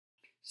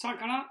上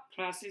课了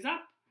 ，class is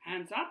up,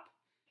 hands up。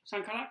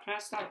上课了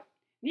 ，class start。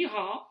你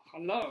好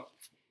 ，hello。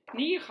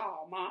你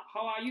好吗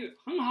 ？How are you？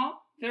 很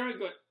好 ，very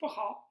good。不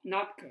好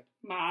 ，not good。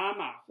马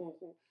马虎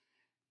虎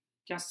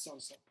 ，just so。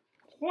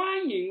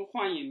欢迎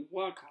欢迎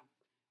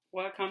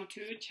 ，welcome。Welcome to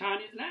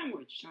Chinese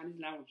language. Chinese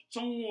language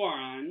中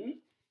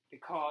文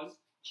because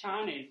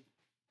Chinese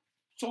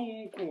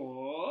中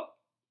国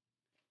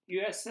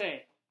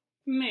USA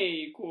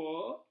美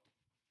国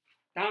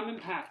Diamond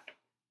Path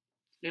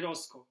Little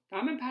School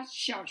Diamond Path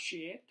小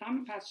学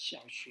Diamond Path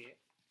小学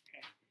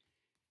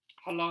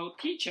Hello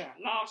teacher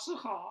老师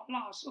好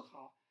老师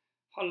好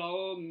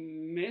Hello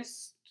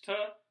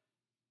Mr.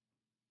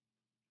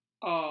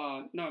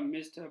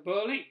 Mr.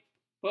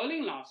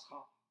 Berlin 老师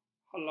好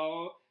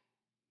Hello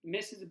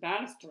Mrs.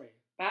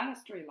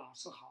 Balestry 老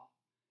师好，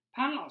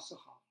潘老师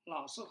好，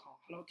老师好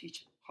 ，Hello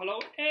teacher，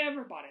 Hello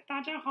everybody，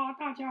 大家好，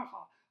大家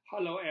好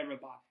 ，Hello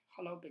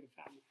everybody，Hello big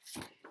family。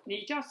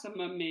你叫什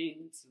么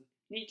名字？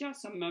你叫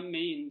什么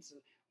名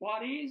字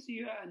 ？What is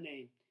your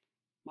name?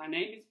 My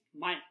name is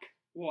Mike，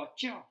 我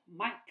叫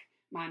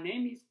Mike。My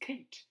name is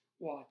Kate，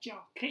 我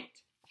叫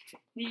Kate。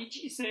你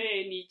几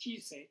岁？你几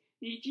岁？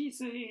你几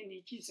岁？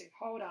你几岁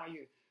 ？How old are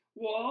you？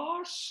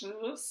 我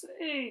10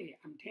岁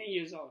 ，I'm 10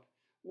 years old。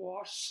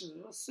我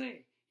10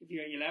岁 ，If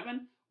you're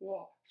 11，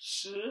 我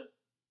11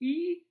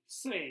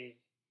岁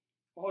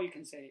 ，or you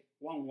can say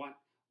 11。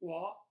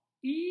我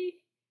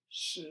11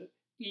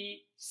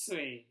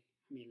岁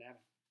 ，I'm 11。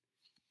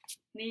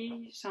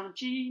你上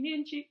几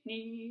年级？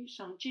你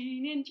上几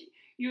年级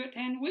 ？You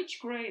attend which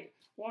grade？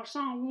 我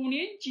上5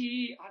年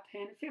级 ，I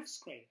attend 5th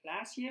grade.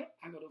 Last year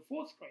I go to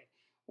 4th grade.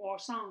 我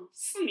上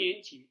4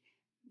年级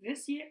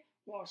 ，This year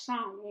我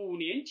上5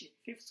年级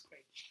 ，5th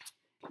grade。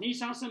你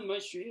上什么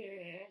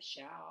学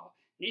校？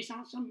你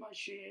上什么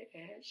学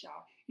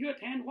校 ？You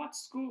attend what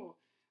school？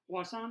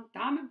 我上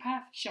Diamond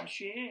Path 小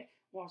学。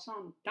我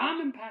上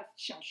Diamond Path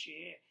小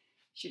学。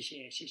谢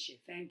谢，谢谢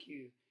 ，Thank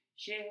you，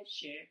 谢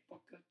谢，不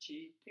客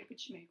气，对不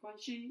起，没关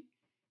系。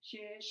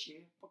谢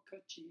谢，不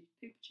客气，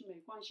对不起，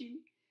没关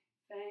系。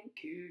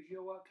Thank you,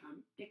 you're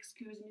welcome.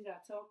 Excuse me,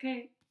 that's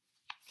okay.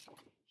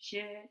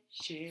 谢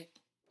谢，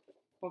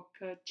不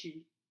客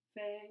气。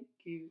Thank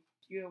you,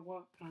 you're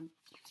welcome.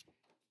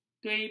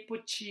 对不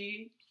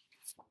起，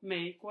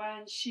没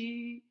关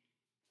系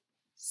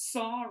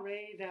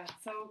 ，Sorry,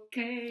 that's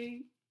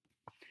okay。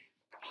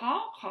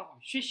好好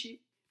学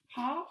习，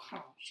好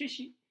好学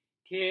习，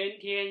天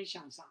天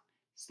向上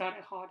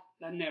 ，Study hard,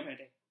 learn every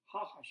day。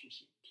好好学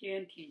习，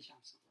天天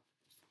向上。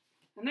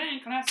And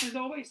then class is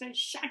always say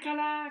下课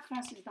啦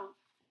 ，class is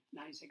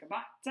done。Now you say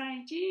goodbye，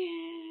 再见。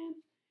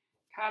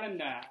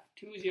Calendar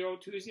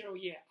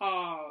 2020year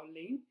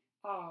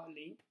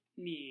 2020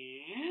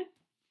年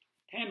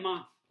 10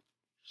 month。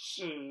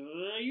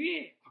10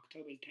月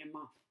October is 10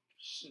 month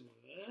 10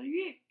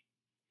月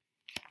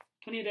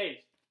 20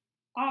 days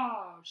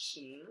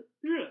 20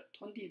日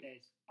 20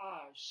 days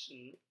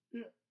 20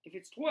日 If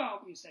it's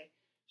 12 you say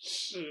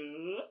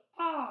 12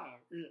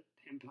日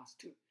 10 plus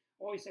 2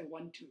 or you say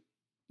 1 2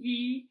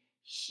 12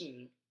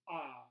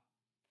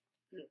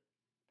日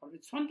But if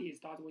it's 20 it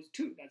starts with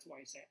 2 that's why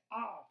you say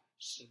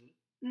 20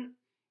日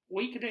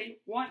Weekday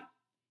 1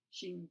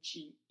 星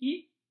期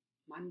一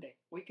Monday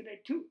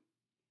Weekday 2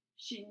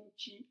星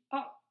期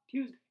二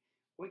Tuesday,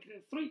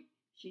 weekday 3,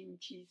 星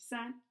期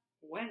三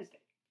Wednesday.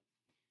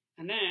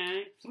 And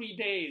then 3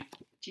 days,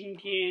 今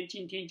天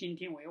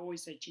we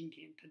always say 今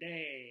天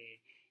today.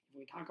 If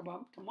we talk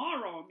about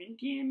tomorrow, 明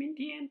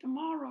天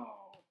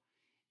tomorrow.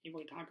 If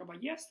we talk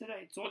about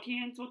yesterday, 昨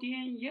天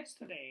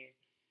yesterday.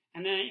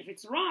 And then if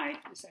it's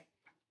right, we say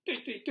对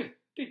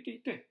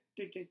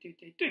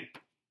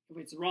If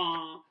it's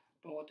wrong,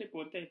 不对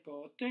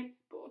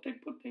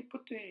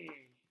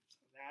So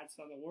that's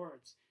all the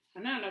words.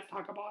 And then let's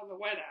talk about the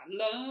weather.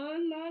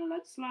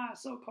 冷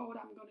so cold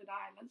I'm going to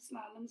die. 冷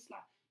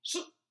是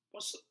不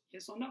是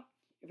yes or no?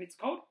 If it's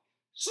cold,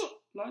 是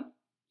冷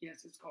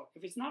yes it's cold.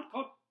 If it's not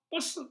cold, 不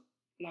是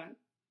冷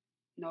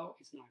no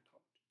it's not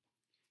cold.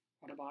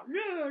 What about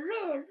热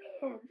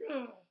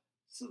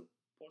是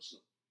不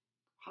是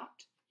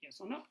hot yes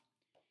or no?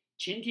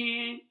 晴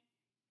天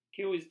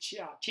Q is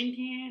 7啊晴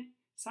天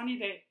sunny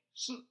day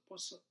是不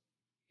是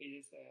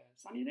It is a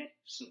sunny day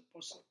是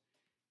不是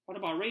What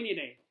about rainy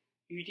day?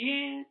 雨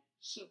天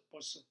是不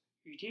是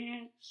rainy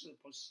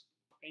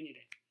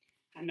day.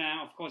 And then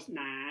of course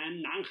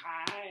男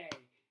孩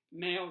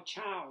male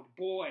child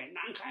boy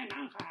男孩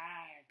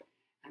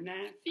and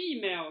then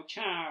female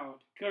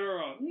child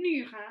girl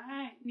女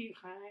孩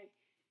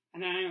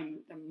and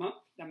then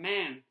the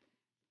man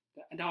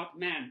the adult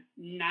man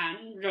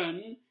男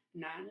人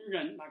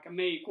like a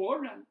美国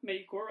人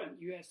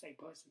USA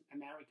person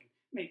American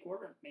美国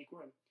人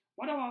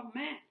What about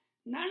man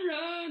男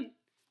人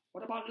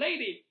What about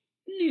lady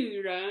女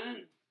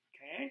人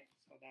Okay,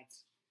 so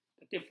that's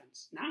the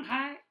difference. 男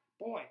孩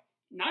boy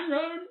男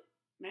人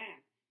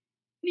man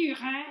女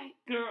孩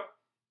girl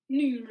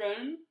女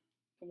人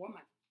the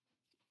woman.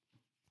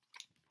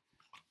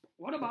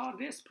 What about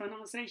this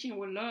pronunciation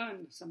we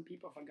learned? Some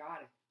people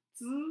forgot it.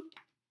 字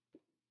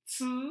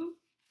词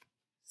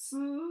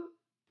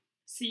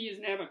C is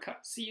never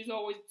cut. C is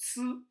always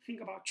吃.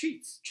 Think about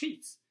treats. 吃.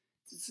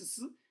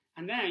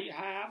 And then you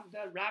have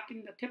the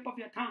wrapping the tip of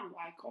your tongue,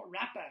 I call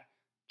wrapper.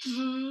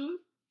 吃.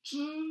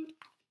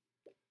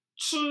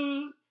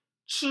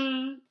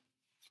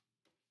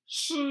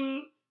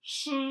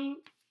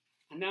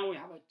 And then we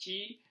have a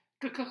G,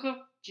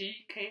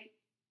 G, K,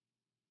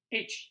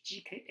 H,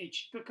 G, K,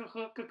 H. Think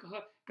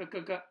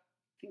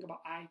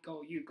about I,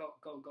 go, you, go.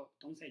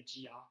 Don't say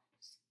G,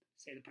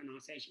 say the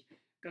pronunciation.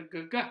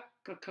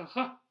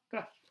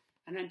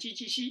 And then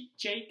G,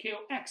 J, K,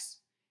 O,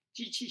 X.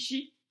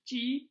 G,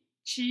 G,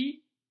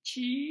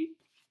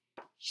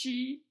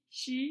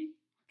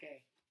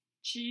 okay.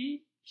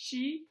 Chi.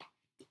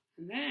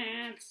 And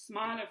then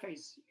smiley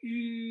face,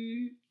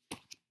 U.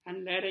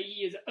 And letter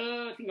E is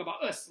think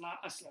about us,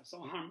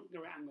 so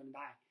hungry, I'm going to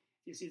die.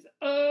 This is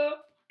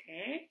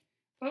okay,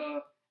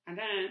 and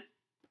then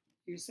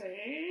you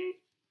say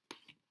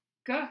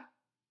G,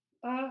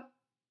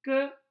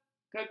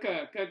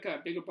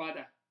 bigger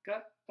brother, G,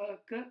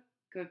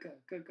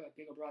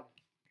 bigger brother,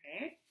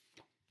 okay.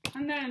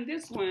 And then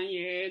this one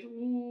is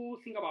Wu.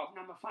 Think about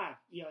number 5.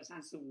 1,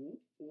 2,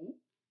 3,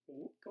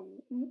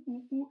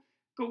 4,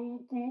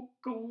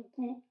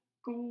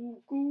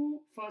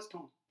 Gu. First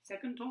tone,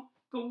 second tone,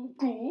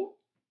 Gu.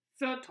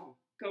 Third tone,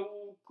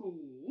 Gu.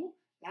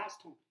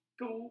 Last tone,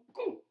 Gu.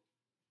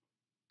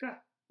 Gu.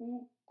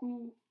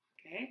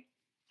 Okay.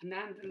 And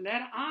then the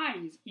letter I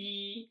is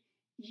E.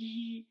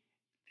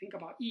 Think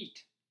about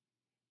eat.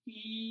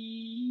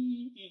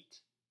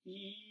 Eat.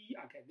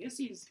 Okay, this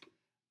is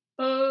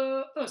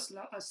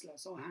usla,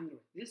 so hungry.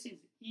 This is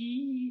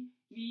E.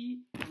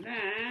 And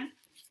then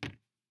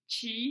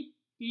chi,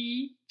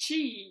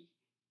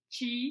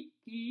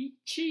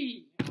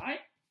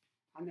 right?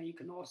 And then you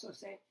can also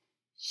say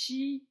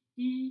she.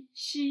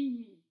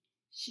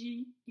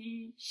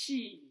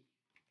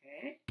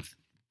 Okay.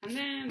 And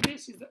then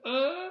this is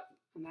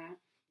and then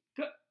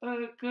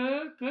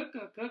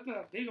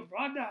big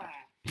brother.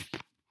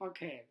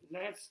 Okay,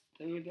 let's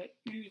do the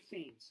U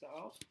thing.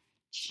 So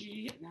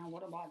chi. Now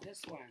what about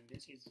this one?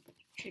 This is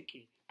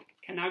tricky.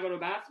 Can I go to the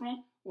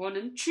bathroom? 我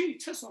能去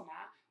厕所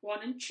吗？我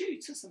能去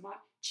厕所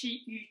吗？去。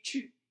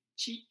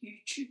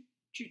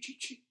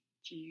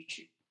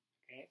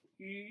Okay,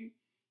 鱼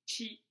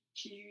去。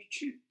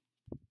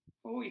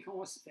Or you can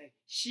also say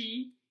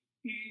西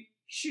鱼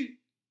去。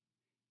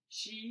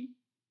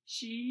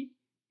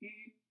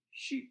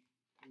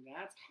And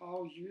that's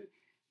how you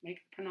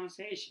make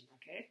pronunciation,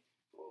 okay?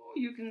 Or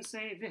you can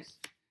say this.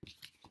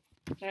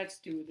 Let's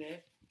do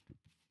the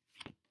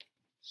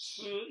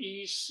师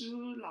医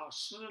师老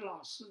师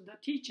的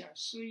teacher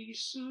师医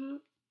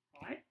师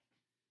right?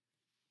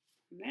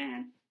 And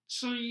then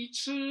吃一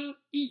吃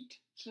eat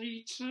吃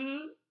一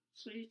吃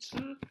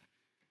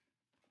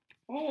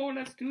Oh,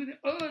 let's do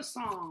the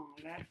song.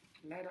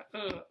 Letter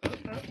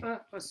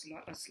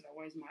usla.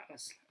 Where's my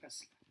usla?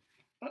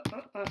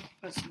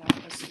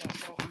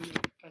 So hungry.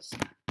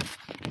 Usla.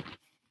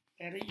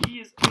 Letter E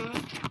is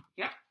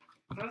yeah.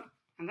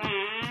 And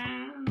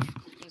then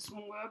this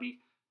one will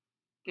be.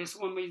 This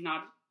one is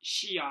not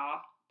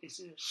xia. This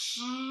is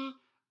狮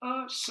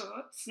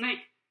蛇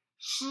snake.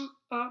 狮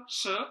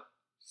蛇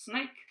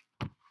snake.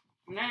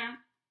 And then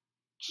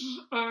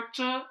这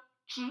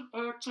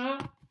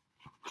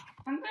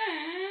and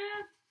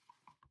then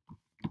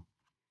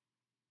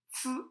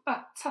吃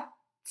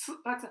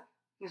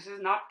This is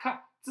not cut.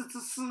 吃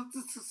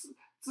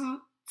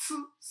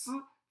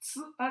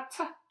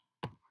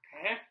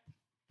Okay.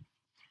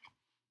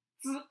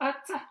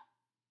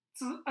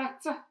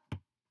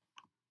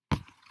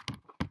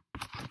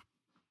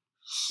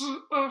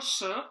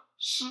 蛇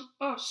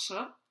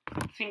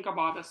Think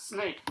about the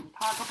snake. We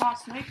talk about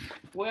snake.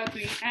 We're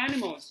doing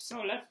animals.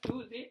 So let's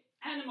do the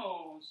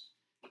animals.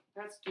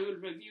 Let's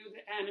review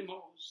the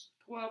animals.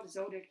 12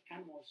 zodiac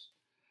animals.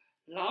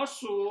 老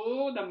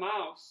鼠 the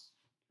mouse.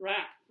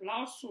 Rat.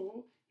 老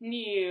鼠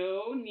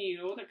牛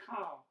the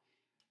cow.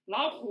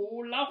 老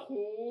虎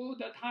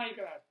the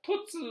tiger.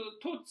 兔子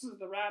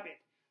the rabbit.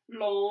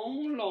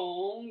 龙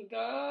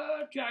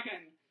the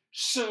dragon.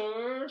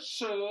 蛇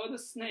the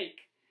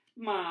snake.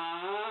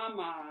 马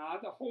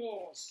the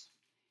horse.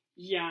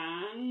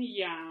 羊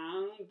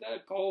the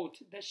goat,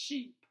 the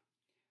sheep.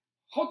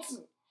 猴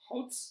子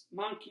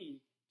monkey.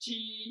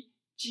 鸡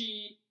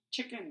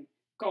chicken.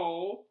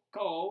 狗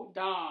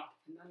dog.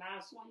 And the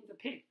last one is the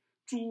pig.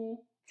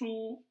 猪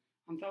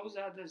and those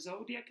are the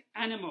zodiac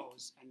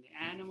animals and the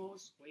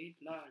animals we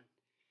learned.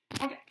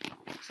 Okay,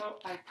 so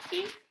I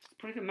think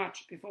pretty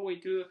much before we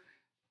do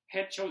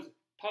head, shoulders,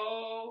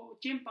 头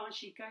肩膀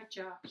膝盖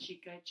脚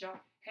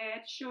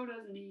head,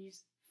 shoulders,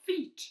 knees,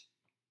 feet.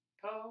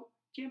 头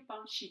肩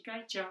膀膝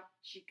盖脚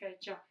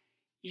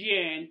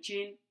眼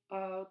睛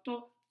耳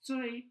朵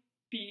嘴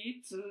鼻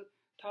子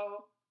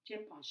头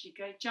肩膀膝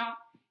盖脚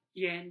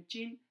眼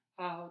睛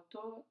耳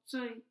朵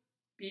嘴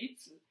鼻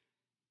子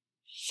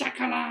下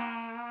课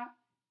啦，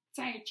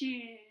再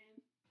见。